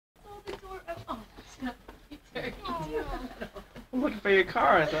I'm looking for your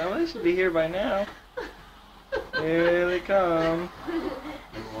car. I thought, well, they should be here by now. Here they come.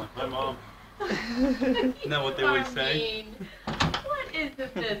 Hi, Mom. Isn't that what they always say? What is the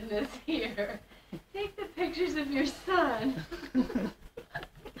business here? Take the pictures of your son.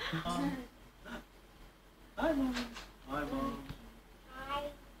 Hi, Mom. Hi, Mom. Hi.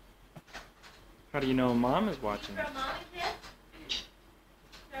 How do you know Mom is watching? From Mom and Kiss?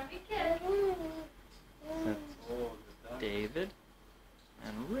 From me Kiss. That's David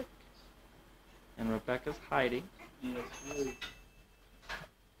and Rick. And Rebecca's hiding. Yes, really.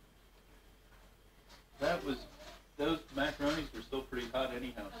 That was, those macaronis were still pretty hot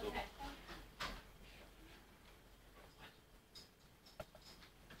anyhow, so. Okay.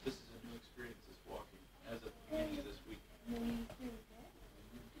 This is a new experience, this walking, as of the beginning of this week.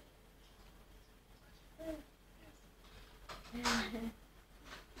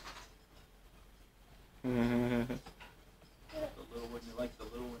 The little one, you like the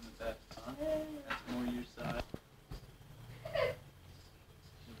little one the best, huh? That's more your size.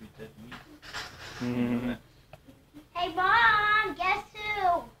 She'll be dead meat. Hey, Mom, guess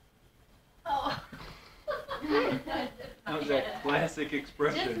who? Oh. That was that classic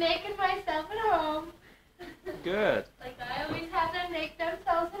expression. Just making myself at home. Good. Like I always have them make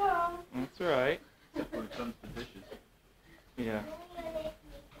themselves at home. That's right. Except when it comes to dishes. Yeah.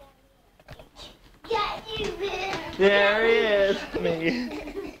 Got you, bitch. There he is. Me.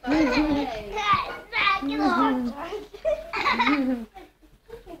 Okay. Back it off.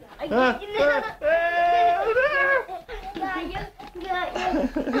 I got you.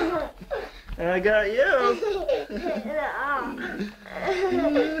 I got you.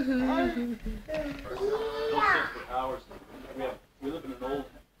 Our don't sit for hours. We live in an old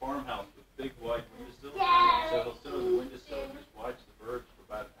farmhouse with big wide windowsills. So he'll sit on the windowsill and just watch the birds for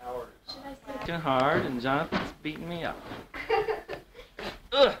about an hour at a time. Working hard, and Jonathan's beating me up.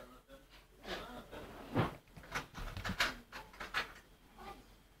 Ugh.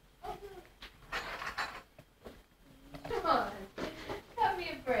 Come on. Cut me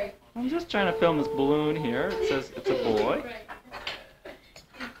a break. I'm just trying to film this balloon here. It says it's a boy. Right.